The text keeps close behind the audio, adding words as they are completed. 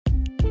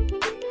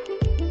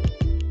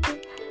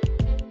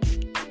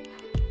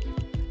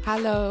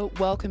Hello,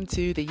 welcome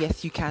to the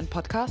Yes You Can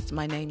podcast.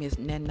 My name is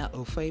Nenna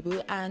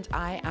Ofebu and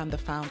I am the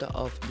founder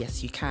of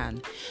Yes You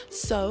Can.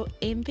 So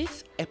in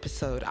this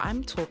episode,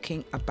 I'm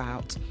talking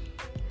about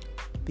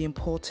the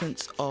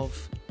importance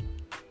of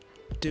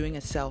doing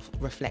a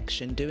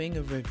self-reflection, doing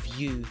a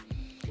review.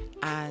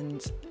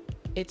 And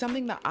it's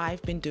something that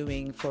I've been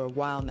doing for a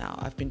while now.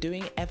 I've been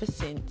doing it ever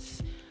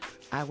since,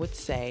 I would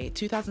say,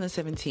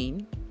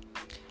 2017.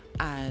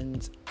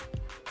 And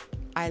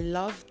I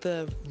love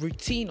the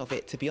routine of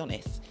it, to be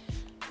honest.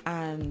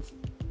 And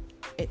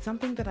it's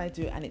something that I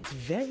do, and it's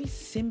very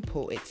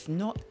simple. It's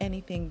not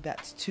anything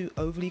that's too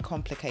overly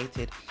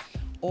complicated.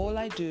 All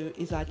I do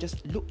is I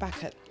just look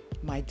back at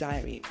my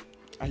diary.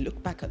 I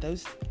look back at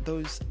those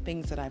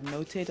things that I've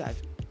noted,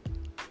 I've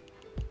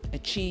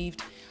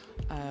achieved,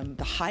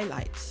 the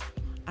highlights.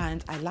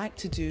 And I like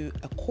to do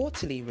a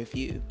quarterly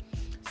review.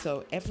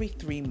 So every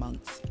 3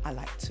 months, I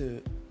like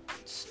to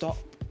stop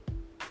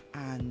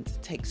and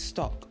take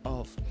stock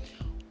of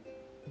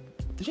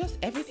just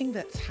everything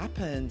that's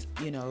happened.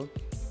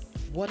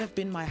 What have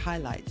been my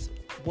highlights,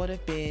 what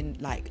have been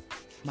like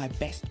my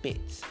best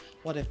bits,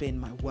 what have been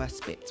my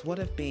worst bits, what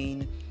have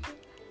been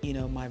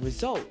my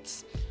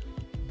results,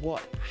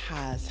 what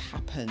has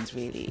happened.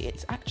 Really,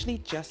 it's actually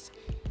just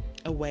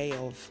a way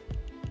of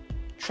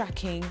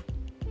tracking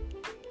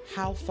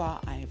how far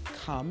I've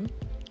come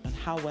and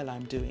how well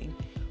I'm doing,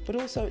 but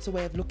also it's a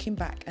way of looking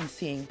back and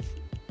seeing,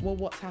 well,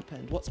 what's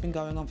happened? What's been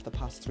going on for the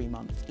past 3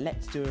 months?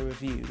 Let's do a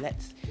review.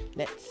 Let's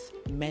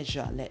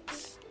measure.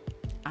 Let's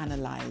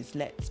analyze.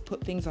 Let's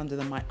put things under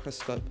the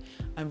microscope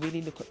and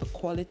really look at the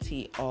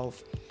quality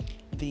of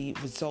the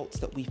results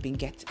that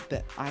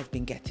I've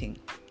been getting.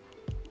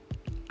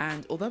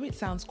 And although it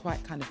sounds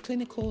quite kind of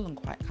clinical and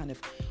quite kind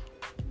of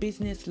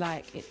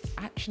business-like, it's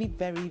actually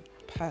very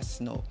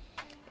personal.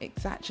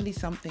 It's actually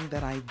something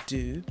that I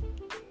do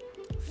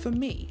for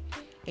me.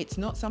 It's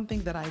not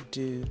something that I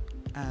do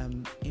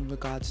in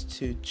regards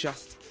to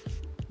just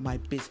my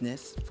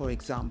business, for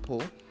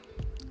example.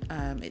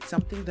 It's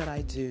something that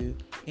I do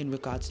in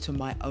regards to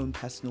my own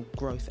personal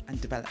growth and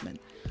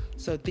development.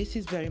 So this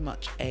is very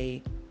much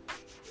a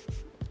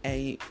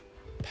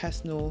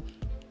personal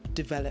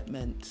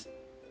development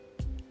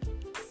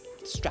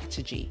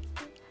strategy.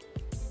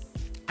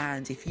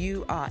 And if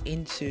you are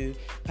into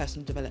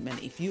personal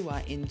development, if you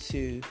are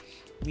into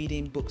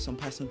reading books on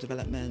personal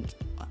development,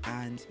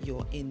 and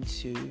you're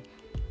into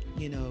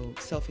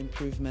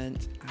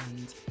self-improvement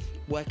and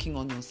working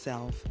on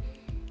yourself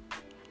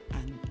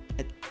and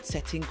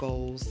setting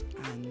goals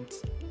and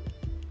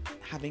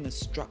having a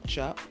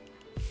structure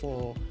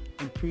for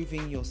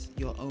improving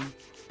your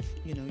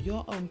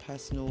own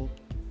personal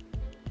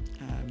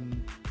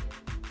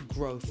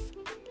growth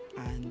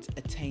and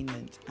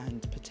attainment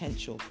and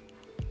potential,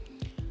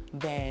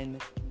 then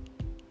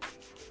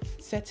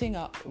setting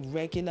up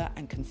regular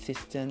and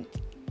consistent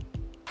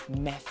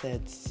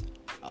methods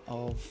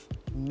of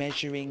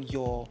measuring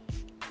your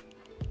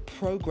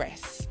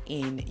progress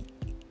in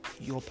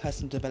your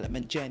personal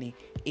development journey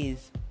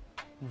is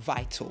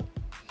vital.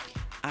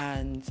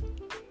 And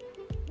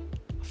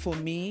for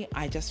me,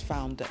 I just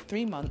found that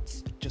 3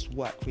 months just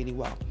work really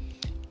well.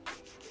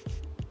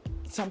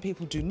 Some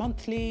people do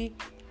monthly,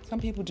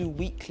 some people do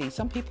weekly,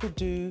 some people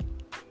do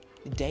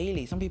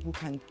daily. Some people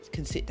can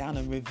sit down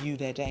and review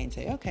their day and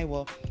say, okay,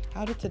 well,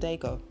 how did today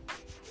go?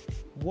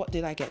 What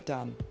did I get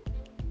done?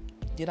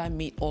 Did I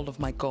meet all of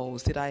my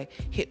goals? Did I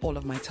hit all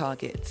of my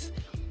targets?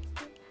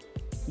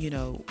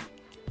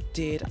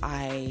 Did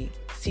I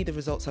see the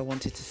results I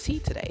wanted to see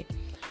today?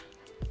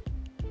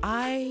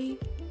 I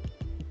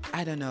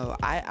don't know.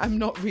 I'm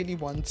not really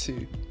one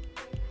to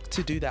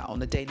do that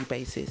on a daily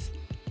basis,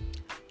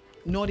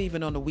 not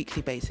even on a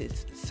weekly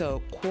basis.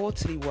 So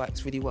quarterly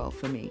works really well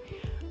for me.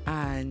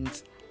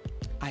 And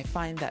I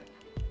find that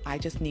I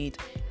just need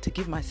to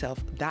give myself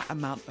that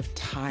amount of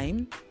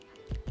time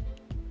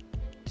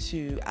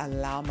to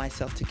allow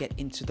myself to get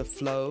into the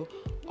flow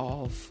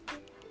of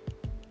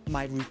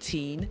my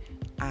routine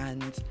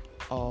and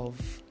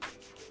of,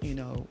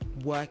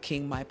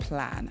 working my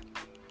plan.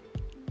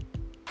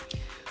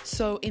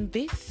 So in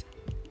this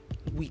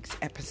week's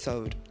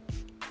episode,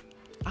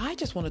 I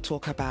just want to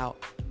talk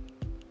about,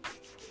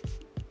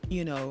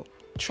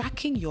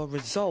 tracking your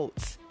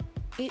results.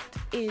 It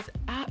is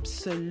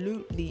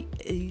absolutely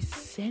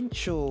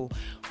essential.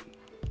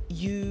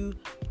 You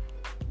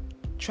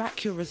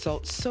track your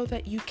results so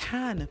that you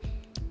can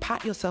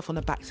pat yourself on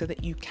the back, so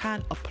that you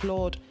can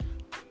applaud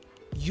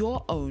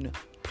your own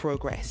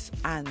progress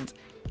and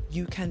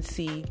you can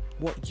see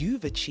what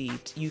you've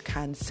achieved. You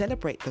can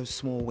celebrate those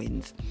small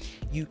wins.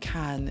 You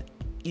can,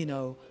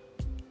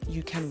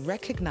 you can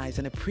recognize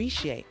and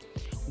appreciate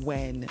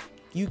when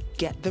you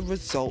get the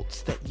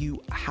results that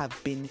you have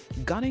been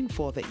gunning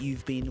for, that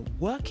you've been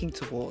working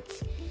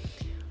towards.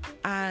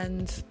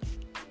 And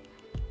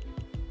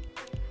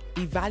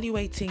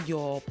evaluating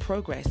your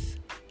progress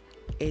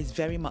is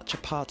very much a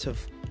part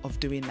of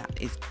doing that,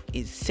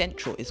 is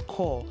central, is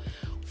core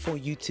for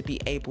you to be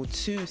able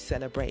to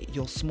celebrate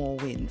your small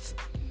wins.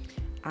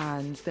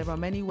 And there are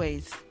many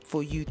ways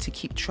for you to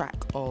keep track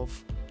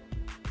of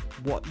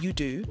what you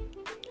do.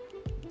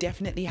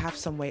 Definitely have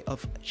some way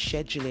of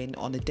scheduling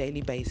on a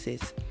daily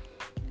basis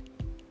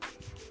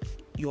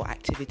your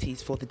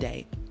activities for the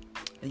day,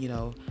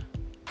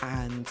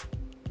 and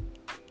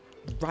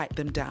write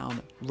them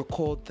down,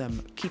 record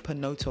them, keep a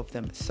note of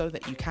them so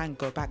that you can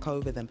go back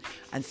over them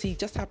and see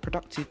just how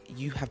productive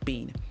you have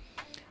been.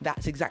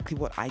 That's exactly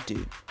what I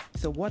do.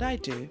 So what I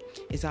do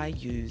is I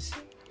use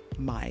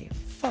my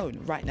phone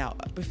right now.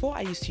 Before,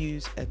 I used to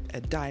use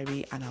a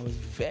diary, and I was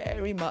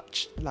very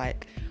much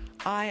like,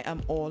 I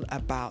am all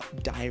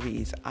about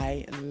diaries.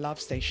 I love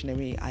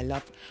stationery. I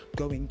love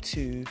going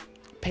to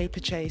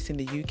Paperchase in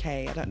the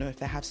UK. I don't know if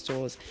they have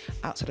stores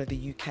outside of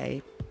the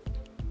UK,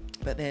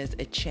 but there's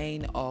a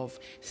chain of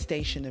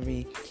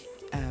stationery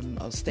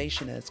or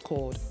stationers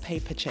called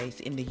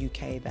Paperchase in the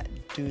UK that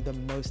do the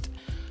most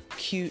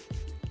cute,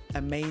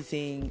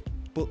 amazing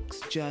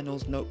books,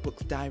 journals,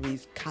 notebooks,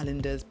 diaries,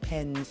 calendars,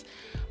 pens,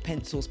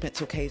 pencils,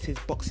 pencil cases,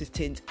 boxes,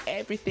 tins,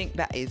 everything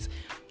that is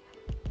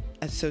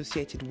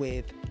associated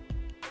with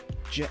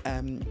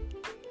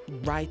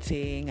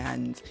writing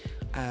and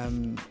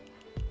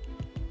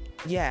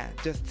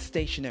just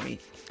stationery.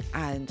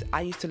 And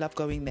I used to love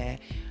going there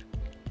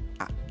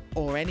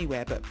or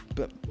anywhere, but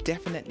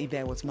definitely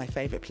there was my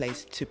favorite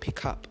place to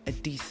pick up a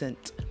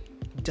decent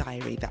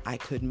diary that I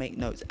could make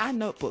notes, and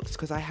notebooks,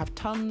 because I have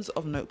tons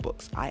of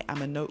notebooks. I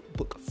am a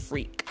notebook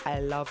freak.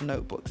 I love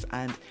notebooks,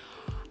 and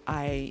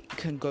I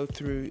can go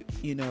through,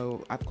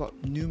 I've got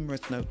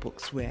numerous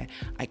notebooks where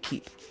I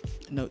keep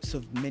notes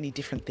of many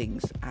different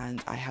things,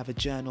 and I have a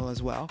journal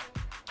as well,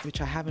 which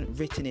I haven't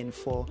written in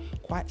for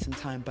quite some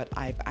time, but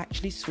I've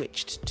actually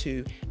switched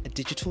to a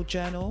digital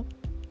journal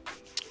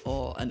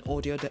or an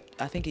audio.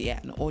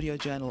 An audio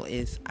journal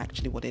is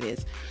actually what it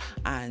is.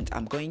 And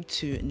I'm going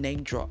to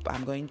name drop.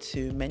 I'm going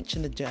to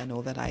mention the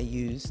journal that I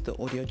use. The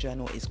audio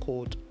journal is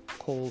called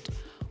Pointo.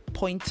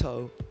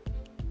 Pointo,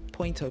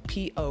 Pointo.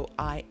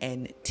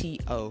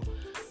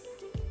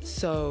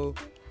 So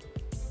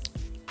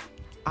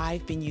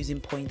I've been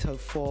using Pointo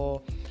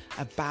for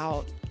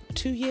about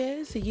 2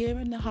 years, a year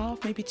and a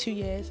half, maybe 2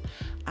 years,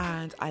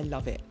 and I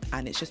love it.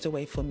 And it's just a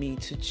way for me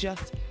to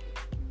just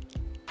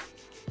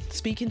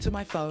speak into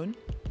my phone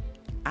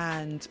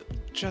and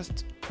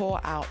just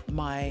pour out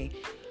my,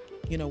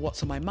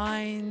 what's on my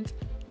mind,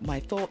 my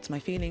thoughts, my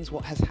feelings,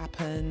 what has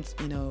happened,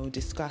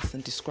 discuss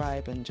and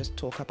describe and just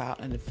talk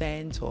about an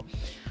event or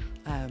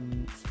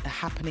a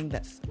happening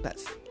that's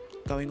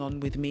going on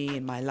with me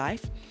in my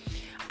life.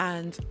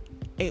 And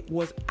it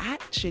was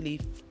actually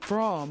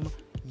from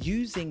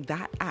using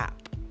that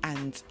app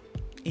and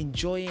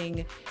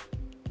enjoying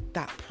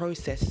that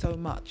process so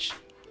much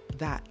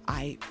that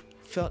I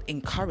felt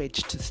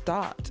encouraged to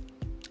start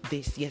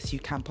this Yes You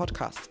Can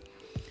podcast.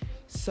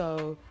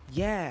 So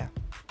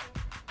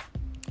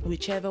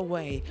whichever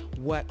way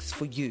works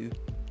for you,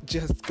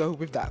 just go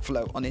with that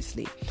flow,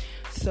 honestly.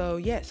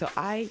 So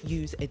I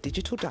use a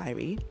digital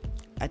diary,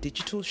 a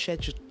digital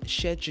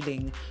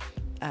scheduling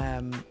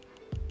app.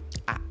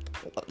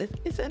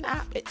 It's an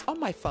app. It's on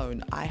my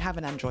phone. I have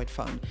an Android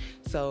phone,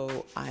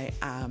 so I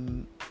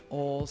am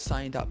all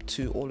signed up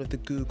to all of the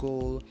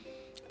Google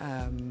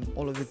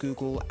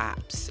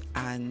apps,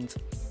 and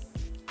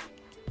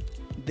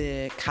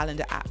the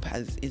calendar app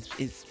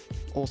is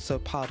also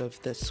part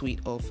of the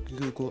suite of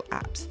Google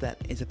apps that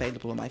is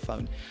available on my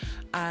phone.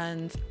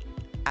 And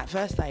at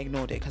first I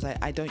ignored it because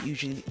I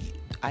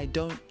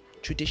don't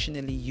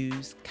traditionally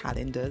use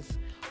calendars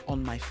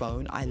on my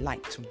phone. I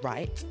like to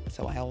write,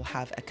 so I'll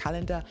have a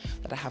calendar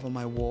that I have on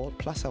my wall,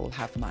 plus I will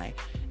have my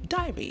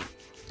diary.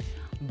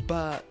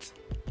 But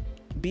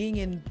being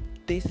in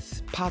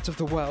this part of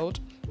the world,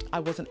 I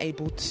wasn't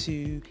able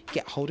to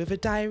get hold of a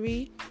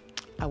diary.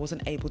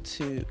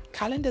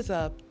 Calendars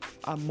are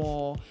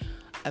more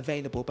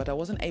available, but I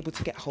wasn't able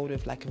to get hold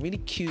of like a really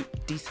cute,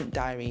 decent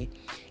diary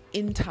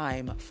in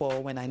time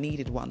for when I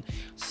needed one.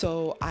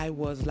 So I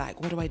was like,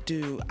 what do I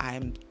do? I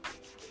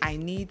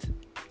need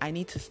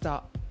to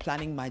start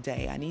planning my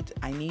day. I need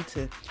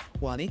to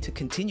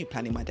continue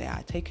planning my day.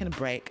 I'd taken a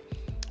break.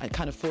 I'd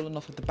kind of fallen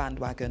off of the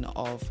bandwagon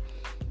of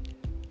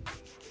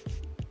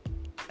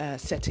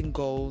setting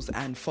goals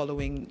and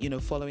following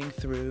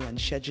through and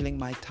scheduling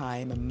my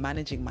time and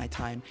managing my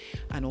time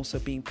and also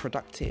being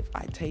productive.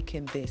 I'd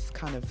taken this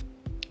kind of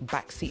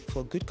backseat for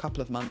a good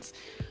couple of months.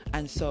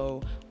 And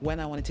so when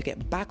I wanted to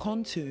get back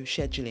onto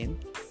scheduling,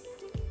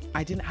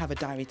 I didn't have a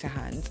diary to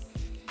hand,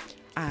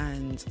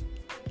 and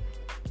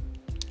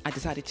I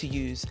decided to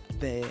use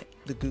the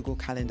Google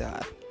Calendar.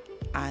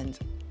 And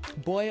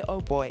boy,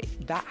 oh boy,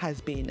 that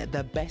has been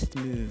the best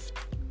move.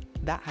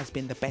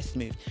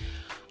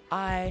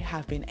 I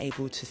have been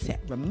able to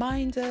set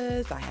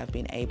reminders. I have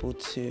been able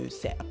to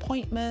set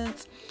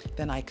appointments.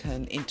 Then I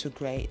can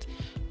integrate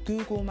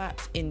Google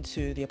Maps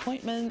into the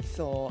appointments,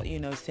 or,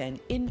 send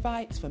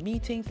invites for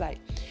meetings. Like,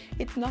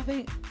 it's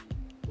nothing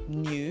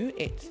new.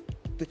 It's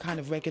the kind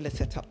of regular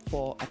setup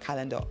for a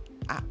calendar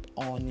app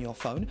on your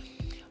phone.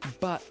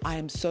 But I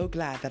am so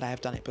glad that I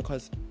have done it,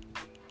 because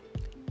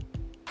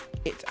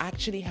it's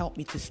actually helped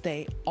me to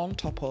stay on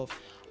top of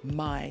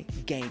my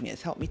game.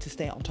 It's helped me to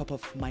stay on top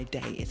of my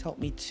day. It's helped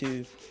me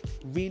to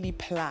really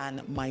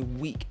plan my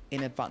week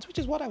in advance, which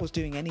is what I was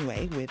doing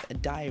anyway with a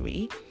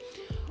diary.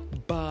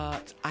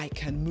 But I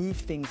can move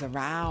things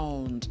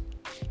around.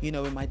 You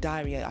know, in my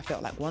diary, I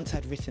felt like once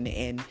I'd written it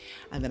in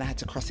and then I had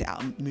to cross it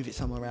out and move it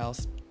somewhere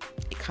else,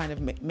 it kind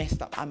of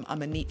messed up.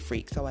 I'm a neat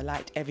freak, so I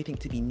liked everything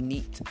to be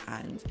neat,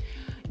 and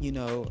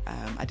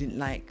I didn't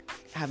like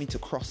having to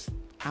cross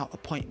out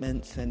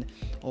appointments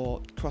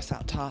or cross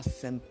out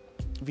tasks and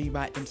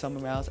rewrite them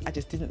somewhere else. I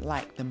just didn't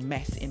like the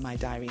mess in my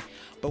diary.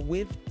 But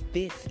with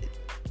this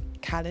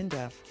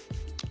calendar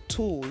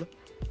tool,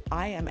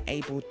 I am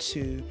able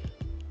to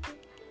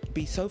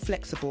be so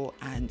flexible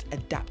and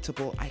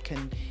adaptable. I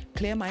can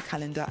clear my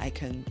calendar, I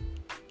can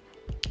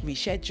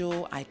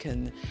reschedule, I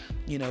can,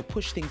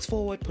 push things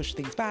forward, push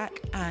things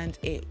back, and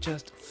it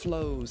just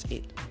flows.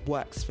 It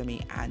works for me,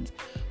 and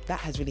that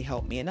has really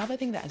helped me. Another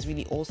thing that has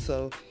really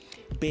also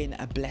been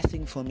a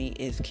blessing for me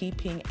is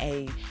keeping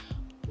a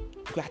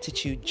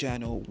gratitude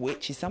journal,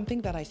 which is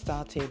something that I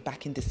started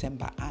back in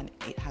December, and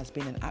it has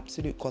been an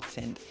absolute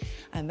godsend.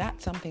 And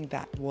that's something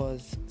that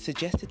was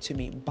suggested to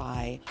me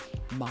by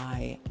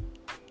my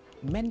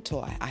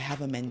mentor. I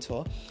have a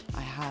mentor.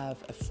 I have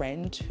a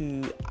friend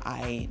who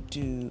I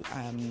do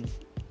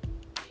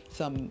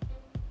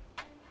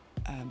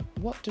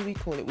what do we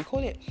call it? We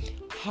call it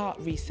heart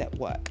reset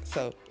work.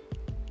 So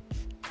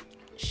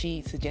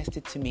she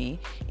suggested to me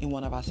in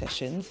one of our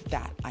sessions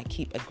that I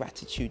keep a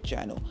gratitude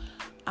journal,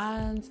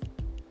 and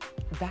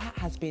that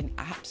has been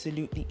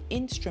absolutely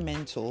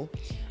instrumental,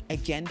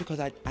 again, because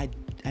I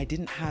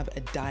didn't have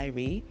a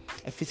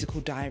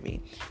physical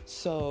diary.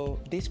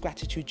 So this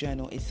gratitude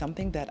journal is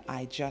something that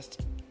I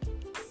just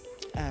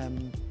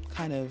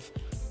kind of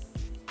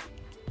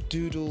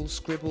doodle,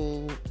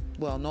 scribble,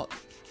 well, not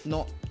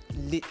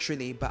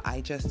literally, but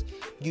I just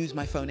use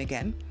my phone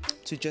again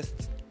to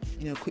just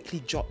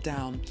quickly jot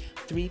down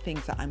 3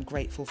 things that I'm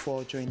grateful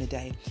for during the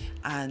day.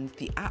 And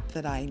the app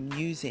that I'm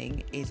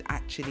using is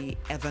actually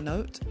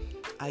Evernote.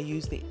 I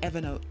use the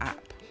Evernote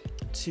app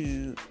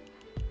to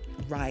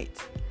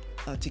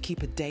to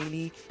keep a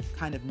daily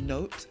kind of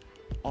note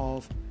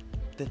of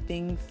the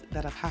things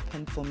that have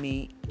happened for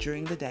me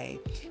during the day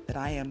that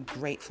I am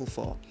grateful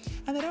for.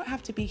 And they don't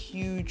have to be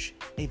huge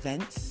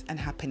events and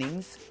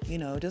happenings.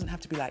 It doesn't have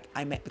to be like,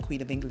 I met the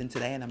Queen of England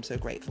today and I'm so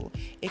grateful.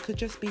 It could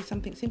just be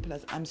something simple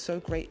as, I'm so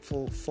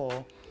grateful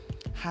for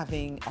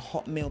having a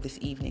hot meal this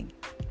evening.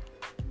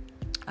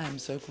 I'm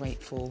so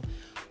grateful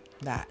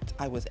that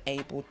I was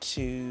able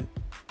to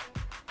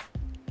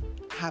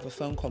have a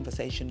phone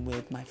conversation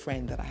with my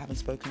friend that I haven't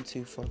spoken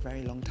to for a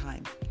very long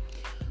time.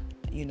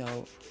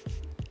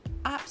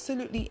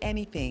 Absolutely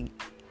anything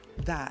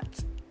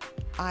that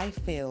I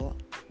feel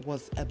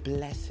was a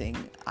blessing.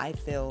 I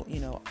feel,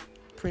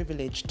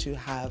 privileged to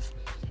have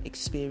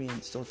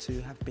experienced or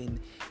to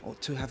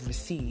have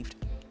received.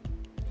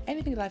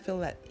 Anything that I feel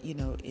that,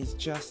 is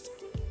just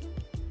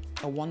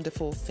a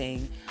wonderful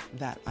thing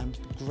that I'm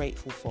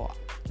grateful for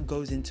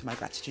goes into my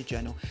gratitude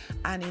journal.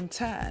 And in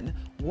turn,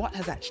 what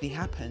has actually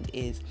happened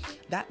is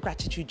that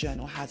gratitude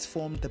journal has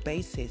formed the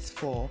basis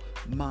for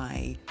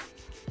my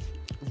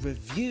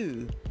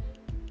review,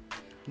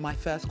 my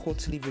first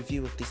quarterly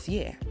review of this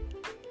year,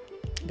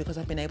 because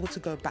I've been able to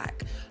go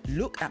back,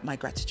 look at my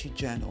gratitude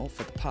journal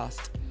for the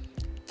past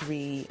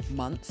 3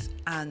 months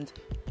and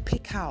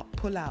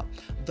pull out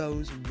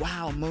those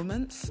wow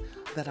moments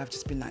that I've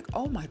just been like,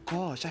 oh my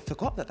gosh, I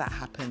forgot that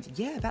happened.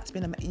 Yeah, that's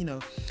been,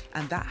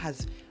 and that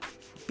has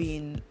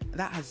been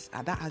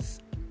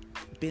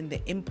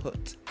the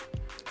input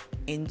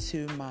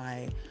into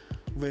my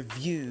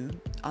review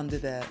under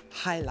the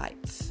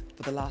highlights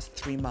for the last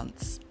 3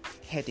 months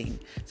heading.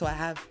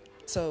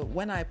 So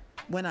when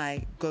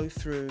I go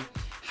through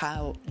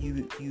how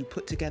you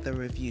put together a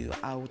review,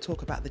 I will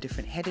talk about the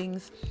different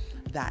headings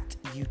that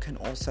you can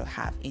also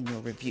have in your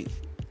review,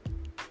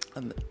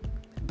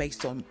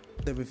 based on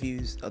the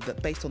reviews,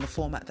 based on the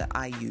format that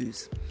I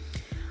use.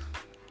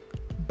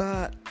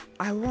 But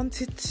I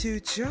wanted to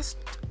just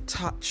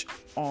touch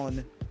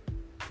on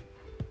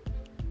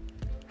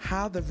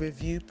how the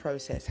review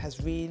process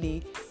has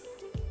really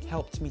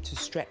helped me to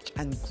stretch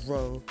and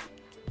grow,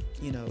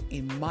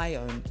 in my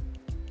own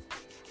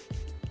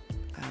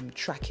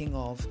tracking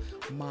of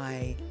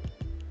my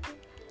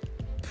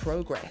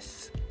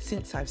progress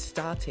since I've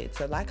started.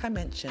 So like I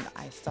mentioned,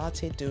 I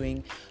started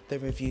doing the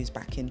reviews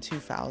back in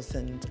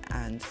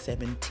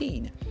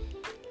 2017,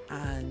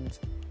 and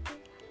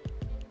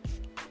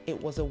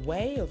it was a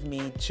way of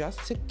me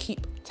just to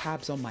keep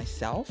tabs on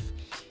myself,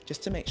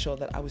 just to make sure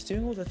that I was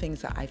doing all the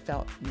things that I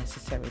felt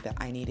necessary that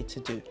I needed to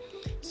do.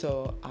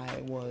 So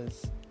I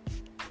was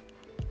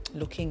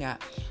looking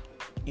at,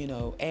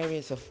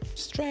 areas of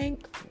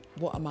strength.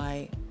 What are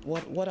my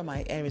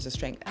areas of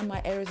strength and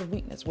my areas of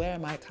weakness? Where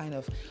am I kind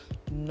of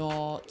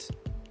not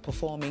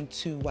performing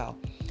too well?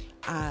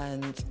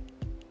 And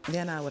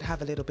then I would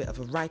have a little bit of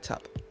a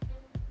write-up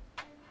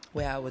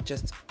where I would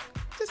just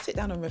sit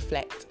down and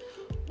reflect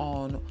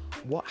on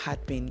what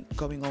had been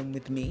going on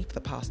with me for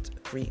the past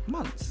 3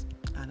 months.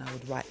 And I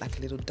would write like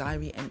a little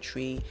diary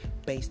entry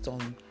based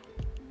on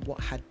what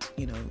had,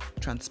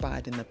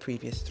 transpired in the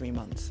previous 3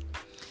 months.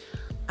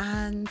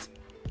 And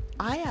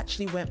I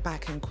actually went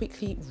back and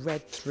quickly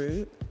read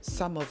through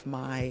some of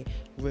my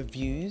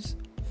reviews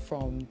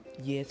from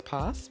years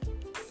past.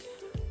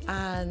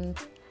 And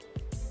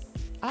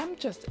I'm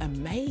just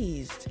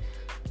amazed,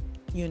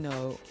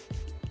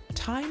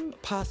 time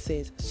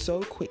passes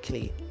so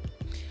quickly,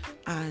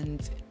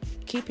 and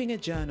keeping a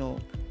journal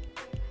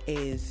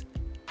is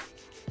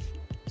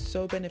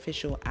so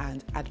beneficial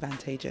and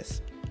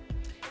advantageous.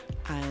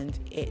 And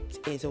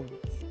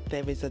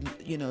there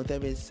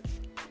is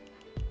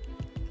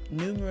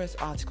numerous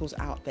articles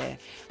out there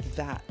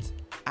that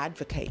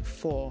advocate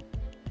for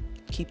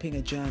keeping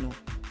a journal.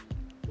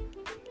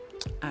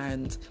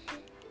 And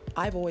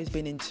I've always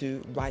been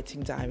into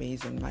writing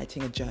diaries and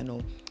writing a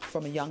journal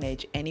from a young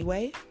age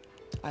anyway.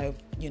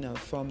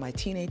 From my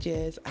teenage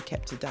years, I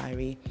kept a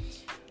diary.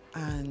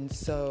 And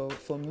so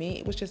for me,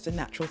 it was just a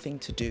natural thing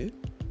to do.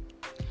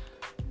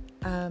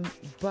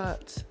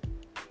 But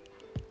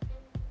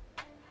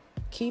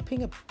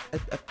keeping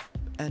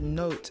a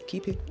note,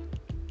 keeping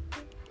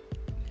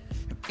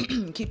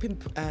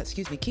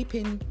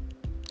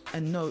a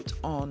note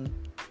on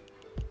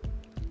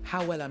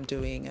how well I'm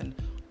doing and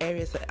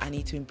areas that I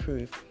need to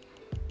improve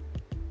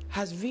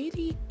has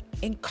really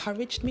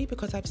encouraged me,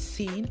 because I've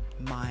seen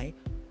my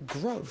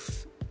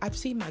growth. I've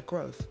seen where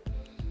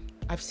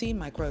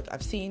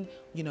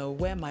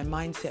my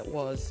mindset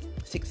was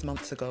 6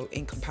 months ago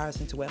in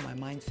comparison to where my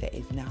mindset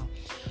is now.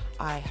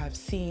 I have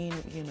seen,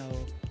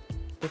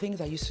 the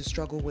things I used to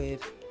struggle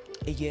with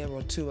a year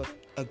or two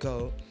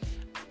ago,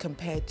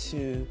 compared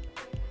to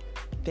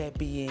there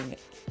being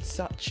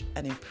such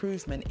an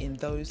improvement in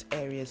those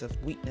areas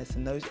of weakness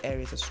and those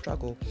areas of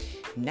struggle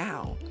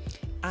now.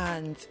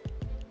 And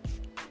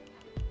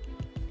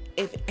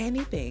if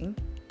anything,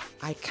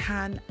 I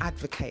can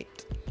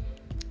advocate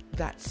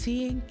that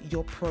seeing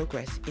your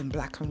progress in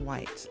black and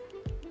white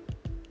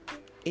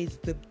is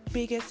the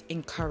biggest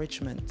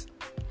encouragement.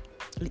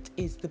 It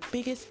is the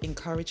biggest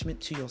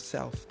encouragement to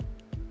yourself.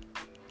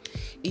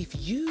 If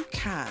you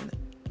can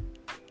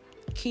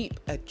keep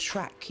a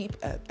track, keep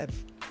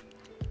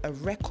a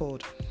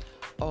record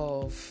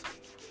of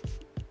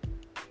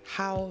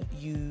how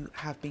you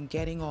have been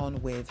getting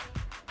on with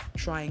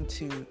trying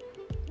to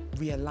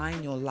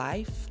realign your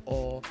life,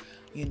 or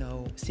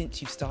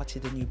since you've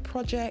started a new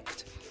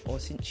project, or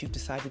since you've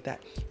decided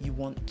that you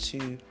want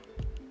to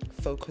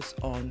focus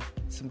on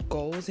some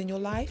goals in your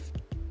life,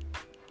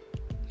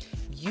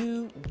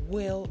 you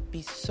will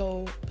be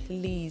so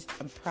pleased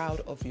and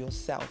proud of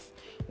yourself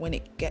when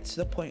it gets to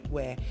the point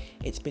where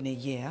it's been a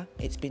year,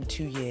 it's been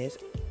 2 years,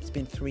 it's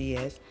been 3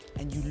 years,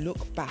 and you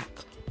look back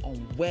on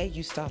where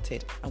you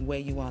started and where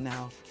you are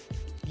now.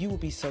 You will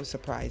be so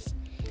surprised,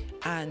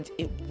 and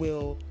it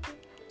will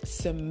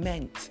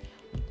cement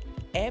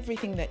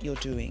everything that you're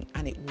doing,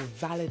 and it will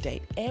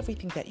validate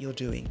everything that you're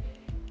doing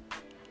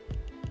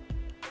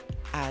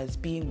as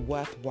being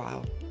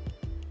worthwhile.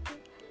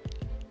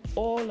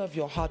 All of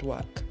your hard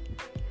work,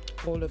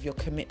 all of your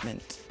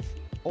commitment,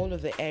 all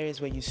of the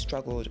areas where you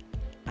struggled,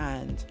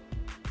 and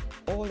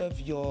all of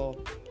your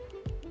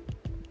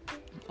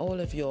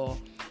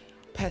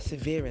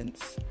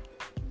perseverance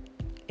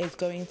is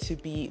going to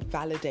be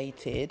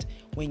validated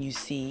when you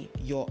see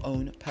your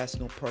own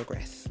personal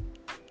progress.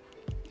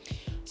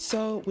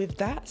 So with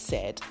that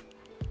said,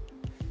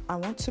 I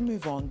want to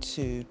move on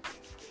to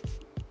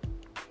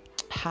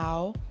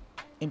how,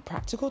 in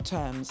practical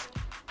terms,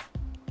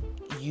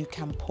 you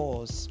can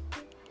pause,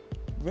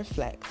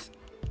 reflect,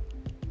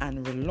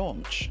 and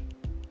relaunch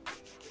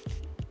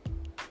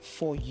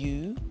for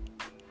you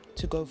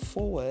to go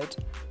forward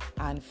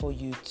and for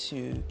you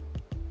to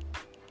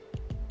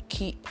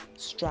keep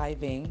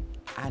striving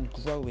and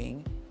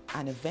growing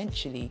and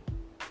eventually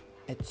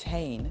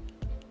attain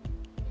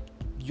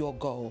your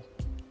goal.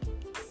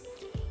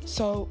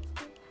 So,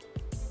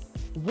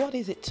 what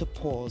is it to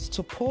pause?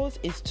 To pause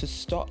is to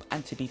stop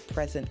and to be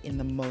present in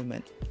the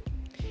moment.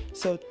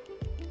 So,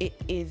 it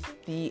is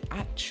the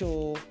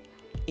actual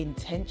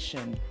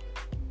intention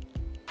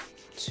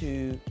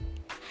to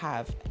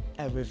have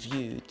a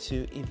review,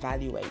 to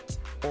evaluate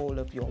all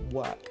of your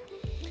work.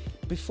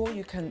 Before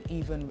you can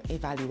even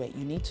evaluate,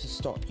 you need to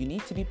stop. You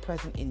need to be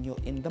present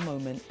in the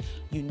moment.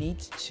 You need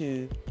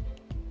to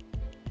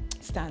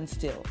stand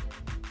still.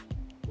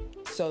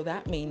 So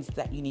that means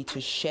that you need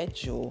to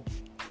schedule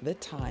the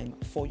time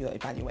for your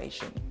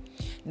evaluation.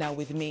 Now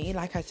with me,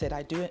 like I said,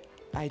 I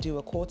do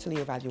a quarterly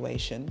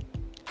evaluation,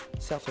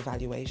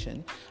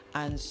 self-evaluation,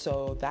 and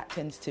so that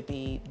tends to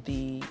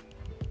be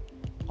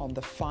on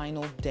the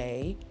final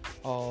day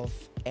of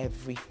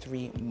every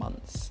 3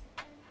 months.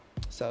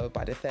 So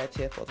by the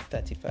 30th or the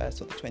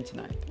 31st or the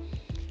 29th.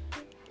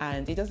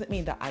 And it doesn't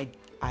mean that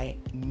I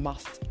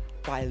must,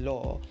 by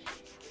law,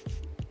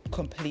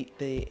 complete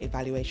the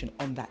evaluation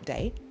on that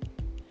day.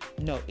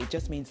 No, it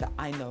just means that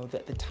I know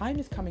that the time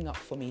is coming up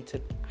for me to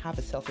have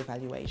a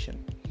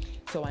self-evaluation.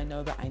 So I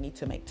know that I need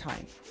to make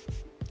time.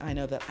 I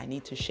know that I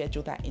need to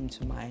schedule that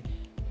into my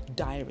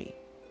diary.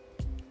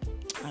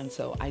 And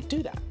so I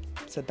do that.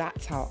 So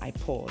that's how I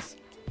pause.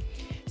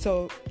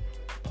 So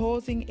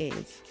pausing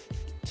is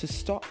to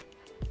stop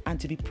and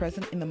to be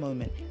present in the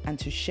moment and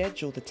to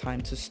schedule the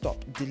time to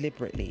stop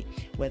deliberately,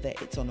 whether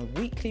it's on a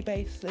weekly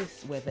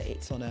basis, whether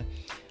it's on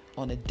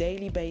a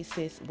daily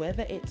basis,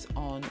 whether it's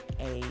on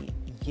a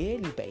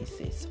yearly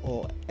basis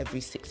or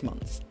every 6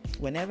 months,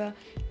 whenever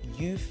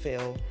you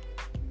feel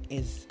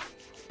is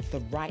the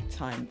right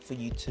time for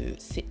you to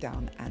sit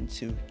down and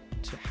to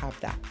have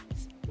that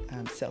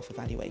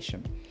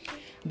self-evaluation.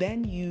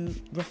 Then you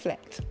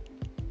reflect.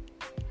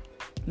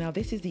 Now,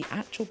 this is the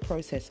actual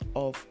process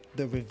of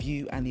the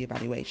review and the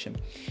evaluation.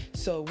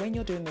 So when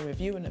you're doing the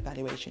review and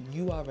evaluation,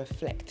 you are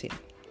reflecting.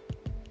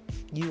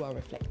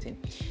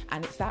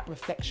 And it's that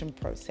reflection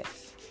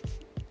process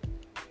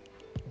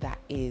that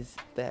is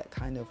the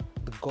kind of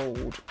the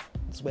gold.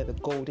 It's where the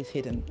gold is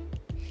hidden.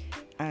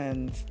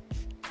 And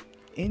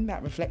in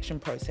that reflection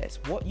process,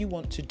 what you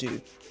want to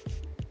do.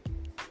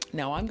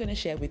 Now, I'm going to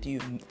share with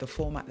you the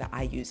format that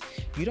I use.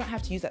 You don't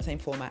have to use that same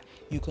format.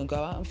 You can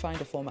go out and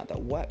find a format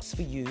that works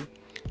for you,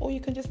 or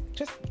you can just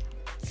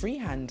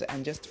freehand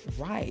and just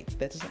write.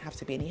 There doesn't have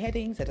to be any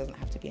headings. There doesn't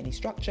have to be any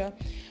structure.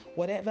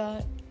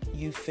 Whatever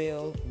you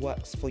feel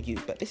works for you.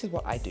 But this is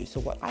what I do. So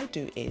what I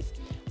do is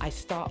I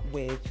start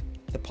with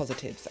the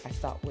positives. I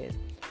start with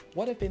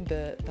what have been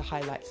the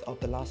highlights of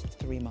the last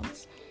 3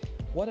 months.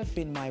 What have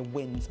been my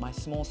wins, my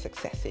small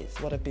successes?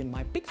 What have been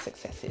my big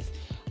successes?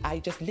 I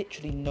just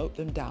literally note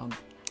them down,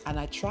 and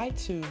I try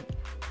to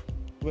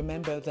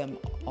remember them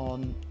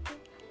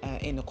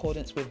in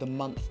accordance with the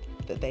month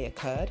that they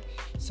occurred.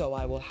 So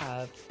I will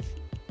have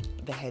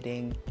the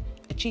heading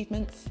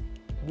achievements,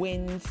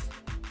 wins,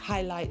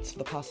 highlights for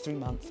the past 3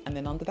 months, and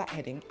then under that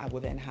heading I will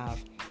then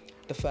have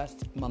the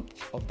first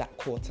month of that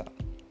quarter.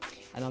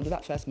 And under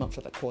that first month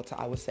of the quarter,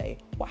 I will say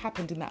what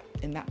happened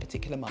in that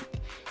particular month.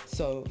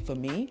 So for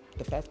me,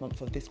 the first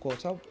month of this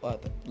quarter,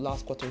 the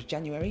last quarter was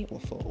January, or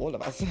for all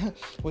of us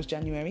was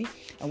January.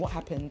 And what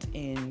happened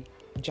in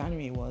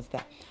January was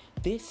that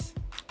this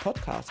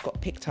podcast got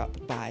picked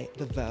up by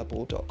the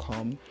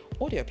Verbal.com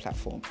audio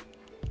platform.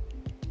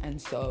 And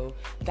so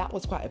that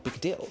was quite a big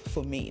deal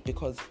for me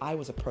because I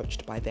was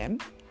approached by them.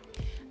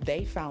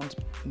 They found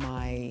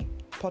my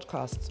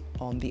podcast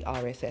on the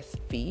RSS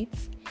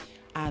feeds,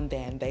 and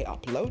then they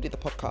uploaded the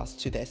podcast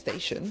to their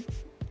station,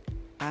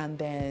 and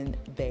then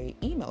they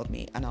emailed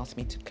me and asked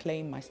me to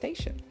claim my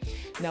station.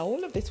 Now,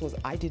 all of this was,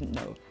 I didn't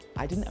know.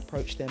 I didn't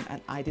approach them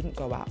and I didn't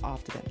go out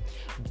after them.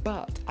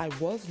 But I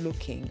was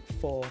looking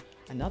for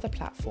another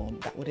platform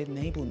that would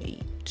enable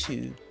me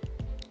to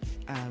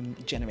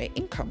generate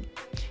income,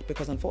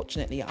 because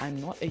unfortunately I'm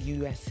not a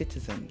US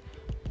citizen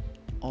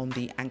on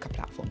the Anchor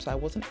platform. So I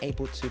wasn't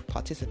able to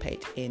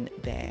participate in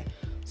their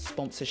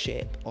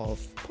sponsorship of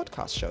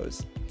podcast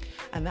shows.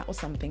 And that was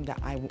something that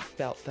I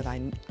felt that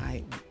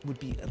I would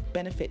be a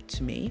benefit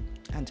to me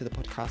and to the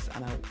podcast,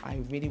 and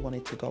I really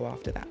wanted to go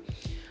after that.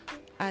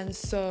 And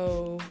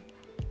so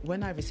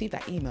when I received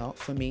that email,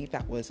 for me,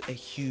 that was a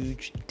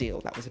huge deal.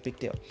 That was a big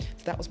deal.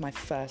 So that was my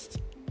first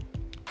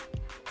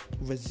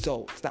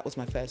result. That was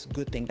my first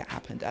good thing that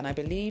happened. And I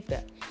believe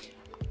that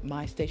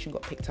my station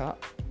got picked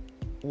up.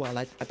 Well,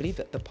 I believe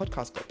that the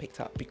podcast got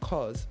picked up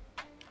because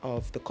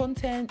of the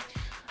content.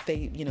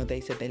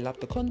 They said they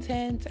loved the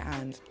content,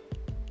 and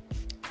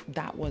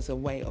that was a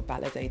way of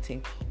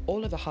validating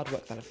all of the hard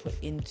work that I've put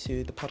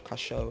into the podcast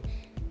show,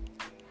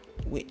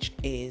 which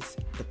is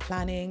the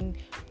planning,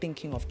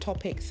 thinking of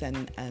topics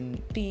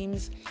and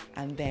themes,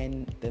 and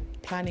then the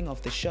planning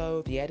of the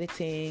show, the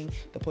editing,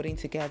 the putting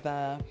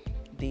together,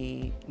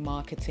 the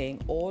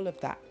marketing, all of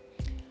that,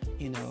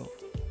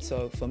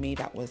 So for me,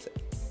 that was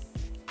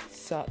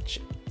such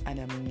an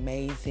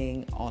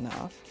amazing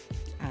honor.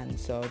 And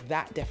so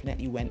that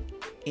definitely went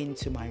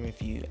into my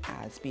review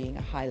as being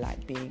a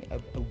highlight, being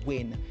a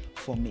win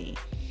for me.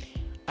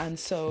 And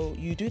so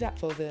you do that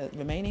for the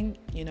remaining,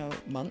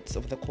 months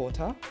of the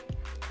quarter.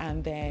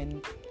 And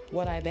then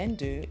what I then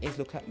do is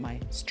look at my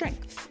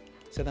strengths.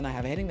 So then I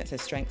have a heading that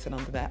says strengths, and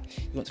under that,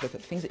 you want to look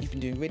at the things that you've been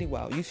doing really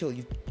well. You feel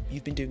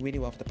you've been doing really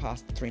well for the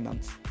past 3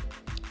 months.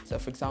 So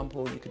for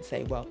example, you could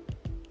say, well,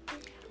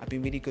 I've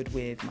been really good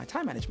with my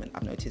time management.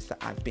 I've noticed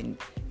that I've been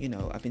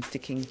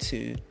sticking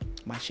to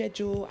my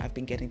schedule. I've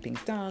been getting things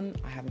done.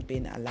 I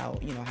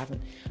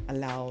haven't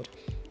allowed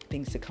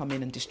things to come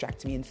in and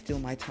distract me and steal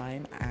my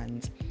time.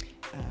 And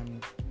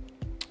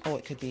or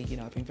it could be,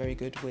 I've been very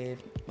good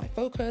with my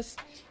focus.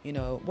 In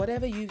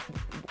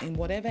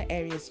whatever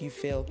areas you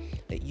feel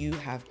that you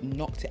have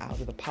knocked it out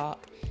of the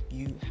park,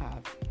 you've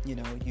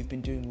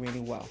been doing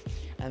really well.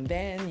 And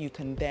then you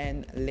can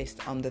then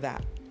list under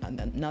that and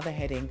another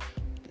heading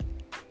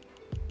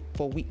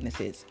for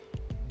weaknesses.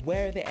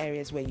 Where are the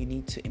areas where you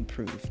need to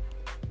improve?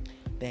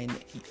 Then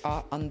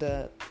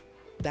under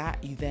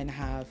that, you then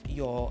have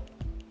your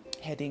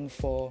heading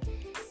for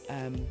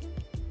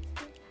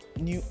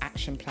new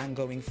action plan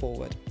going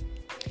forward.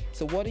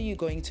 So what are you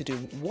going to do?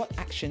 What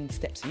action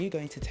steps are you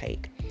going to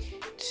take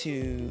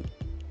to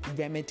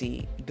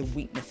remedy the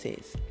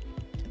weaknesses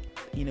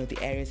the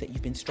areas that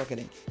you've been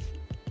struggling.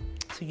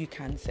 So you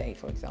can say,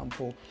 for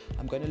example,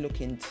 I'm going to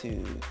look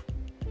into,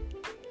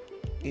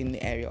 in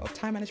the area of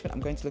time management,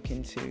 I'm going to look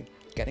into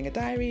getting a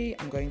diary.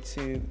 I'm going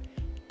to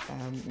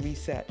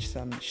research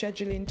some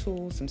scheduling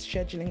tools, some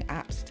scheduling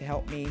apps to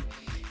help me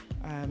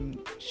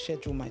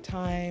schedule my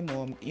time,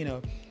 or,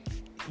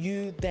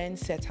 you then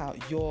set out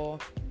your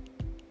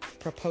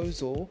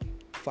proposal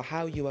for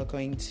how you are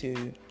going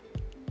to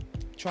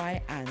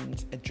try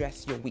and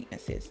address your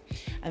weaknesses.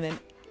 And then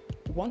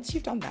once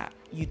you've done that,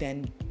 you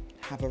then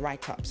have a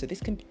write-up. So this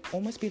can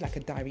almost be like a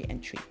diary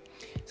entry.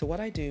 So what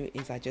I do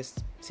is I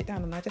just sit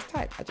down and I just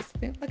type. I just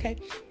think, okay,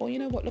 well, you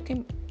know what,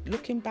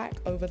 looking back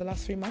over the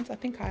last 3 months, I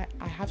think I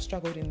have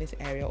struggled in this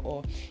area,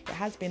 or it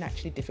has been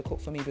actually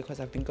difficult for me because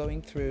I've been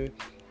going through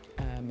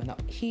an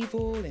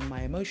upheaval in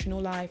my emotional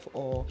life,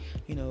 or,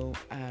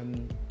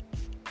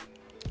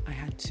 I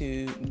had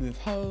to move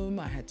home.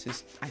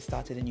 I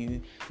started a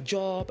new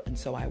job, and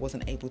so I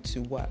wasn't able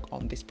to work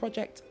on this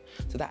project.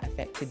 So that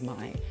affected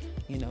my,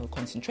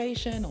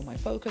 concentration or my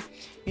focus.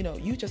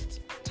 You just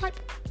type,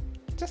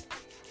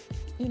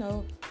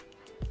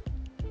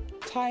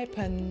 type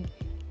and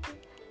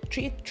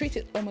treat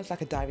it almost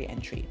like a diary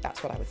entry.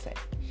 That's what I would say.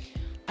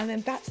 And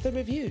then that's the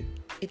review.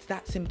 It's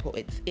that simple.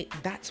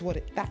 That's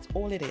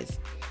all it is.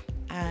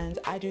 And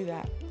I do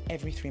that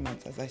every 3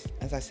 months,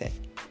 as I said.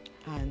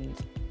 And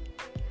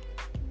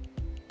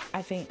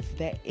I think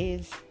there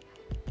is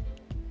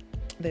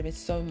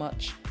so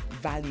much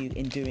value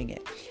in doing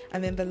it.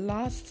 And then the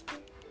last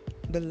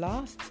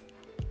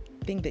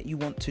thing that you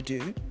want to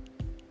do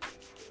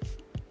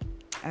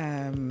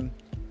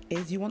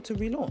is you want to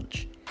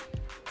relaunch.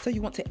 So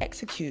you want to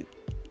execute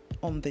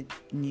on the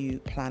new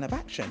plan of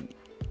action,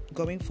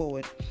 going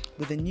forward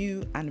with a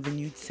new and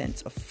renewed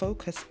sense of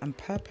focus and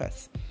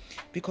purpose,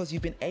 because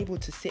you've been able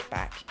to sit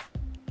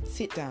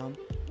down,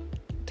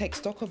 take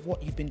stock of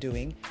what you've been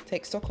doing,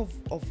 take stock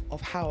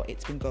of how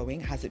it's been going.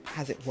 Has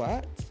it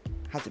worked?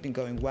 Has it been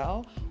going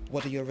well?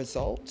 What are your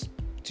results?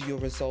 Do your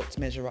results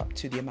measure up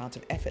to the amount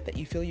of effort that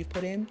you feel you've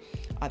put in?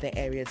 Are there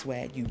areas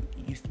where you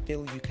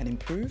feel you can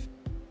improve?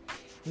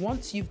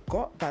 Once you've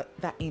got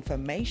that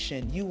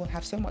information, you will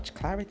have so much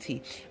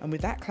clarity. And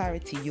with that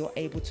clarity, you're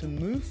able to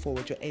move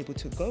forward. You're able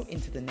to go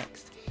into the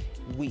next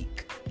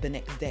week, the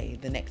next day,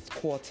 the next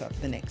quarter,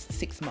 the next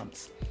 6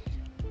 months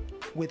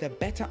with a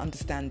better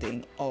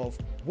understanding of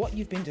what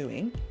you've been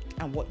doing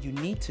and what you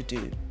need to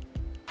do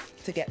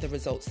to get the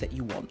results that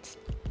you want.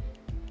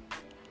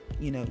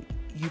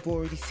 You've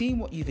already seen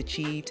what you've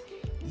achieved,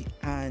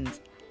 and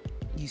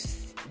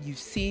you've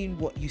seen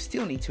what you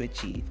still need to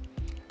achieve.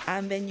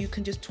 And then you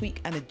can just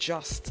tweak and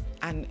adjust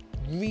and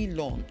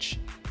relaunch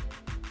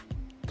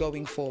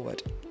going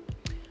forward.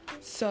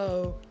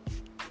 So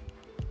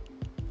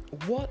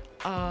what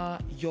are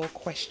your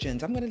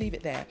questions? I'm going to leave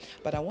it there,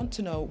 but I want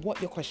to know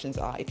what your questions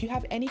are. If you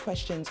have any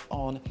questions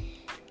on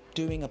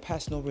doing a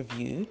personal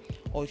review,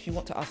 or if you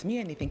want to ask me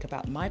anything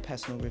about my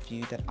personal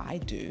review that I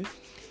do,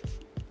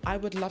 I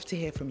would love to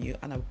hear from you,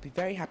 and I would be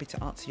very happy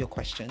to answer your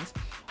questions.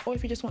 Or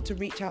if you just want to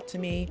reach out to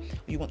me,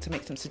 or you want to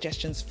make some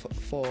suggestions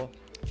for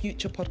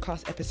future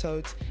podcast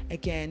episodes,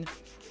 again,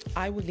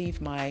 I will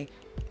leave my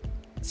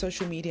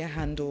social media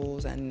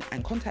handles and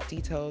contact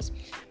details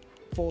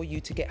for you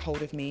to get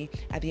hold of me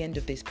at the end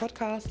of this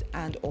podcast,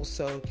 and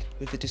also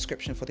with the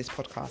description for this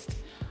podcast.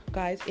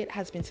 Guys, it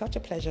has been such a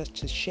pleasure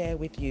to share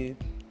with you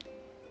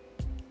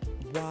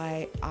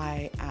why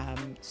I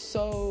am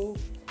so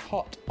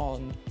hot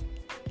on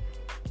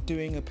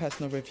doing a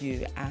personal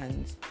review,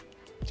 and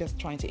just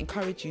trying to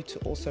encourage you to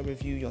also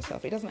review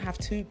yourself. It doesn't have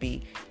to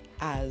be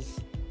as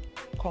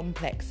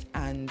complex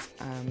and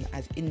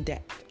as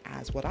in-depth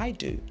as what I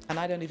do, and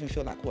I don't even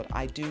feel like what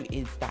I do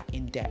is that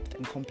in-depth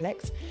and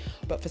complex.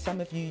 But for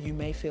some of you, you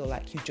may feel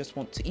like you just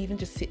want to even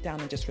just sit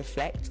down and just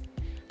reflect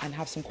and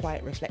have some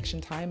quiet reflection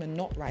time and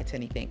not write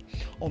anything,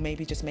 or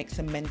maybe just make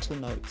some mental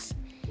notes.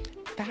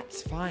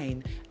 That's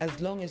fine,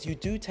 as long as you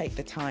do take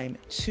the time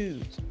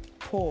to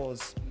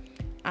pause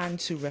and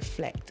to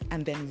reflect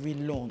and then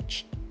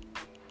relaunch.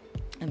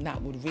 And that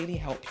would really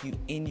help you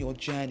in your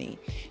journey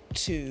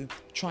to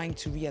trying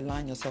to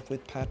realign yourself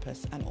with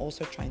purpose, and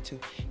also trying to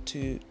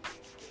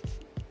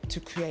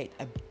create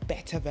a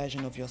better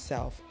version of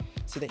yourself,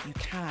 so that you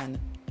can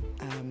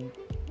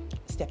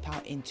step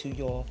out into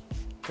your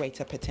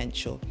greater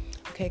potential.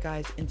 Okay,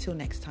 guys, until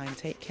next time,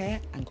 take care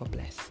and God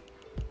bless.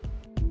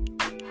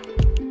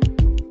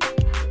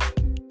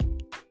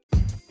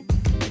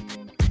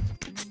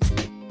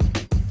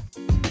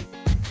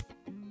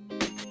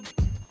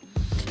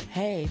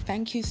 Hey,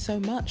 thank you so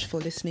much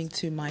for listening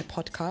to my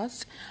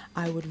podcast.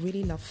 I would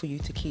really love for you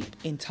to keep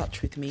in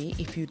touch with me.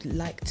 If you'd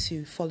like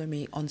to follow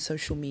me on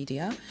social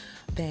media,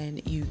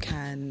 then you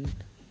can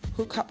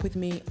hook up with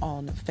me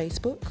on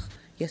Facebook.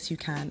 Yes You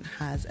Can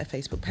has a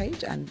Facebook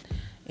page, and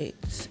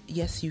it's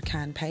Yes You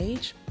Can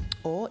page.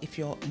 Or if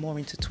you're more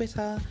into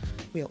Twitter,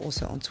 we are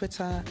also on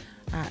Twitter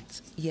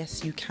at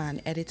Yes You Can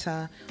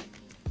Editor.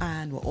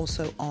 And we're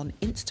also on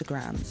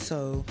Instagram.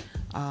 So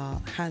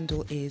our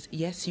handle is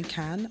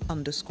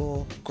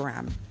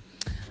yesyoucan_gram.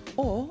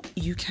 or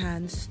you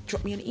can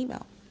drop me an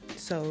email.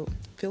 So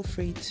feel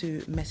free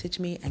to message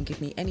me and give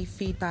me any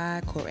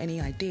feedback or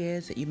any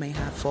ideas that you may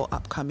have for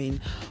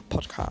upcoming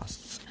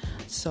podcasts.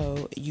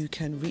 So you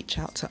can reach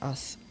out to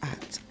us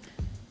at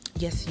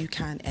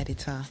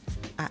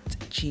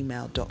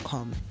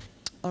yesyoucaneditor@gmail.com.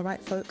 All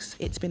right, folks,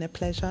 it's been a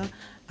pleasure.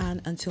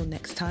 And until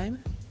next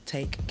time,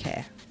 take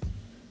care.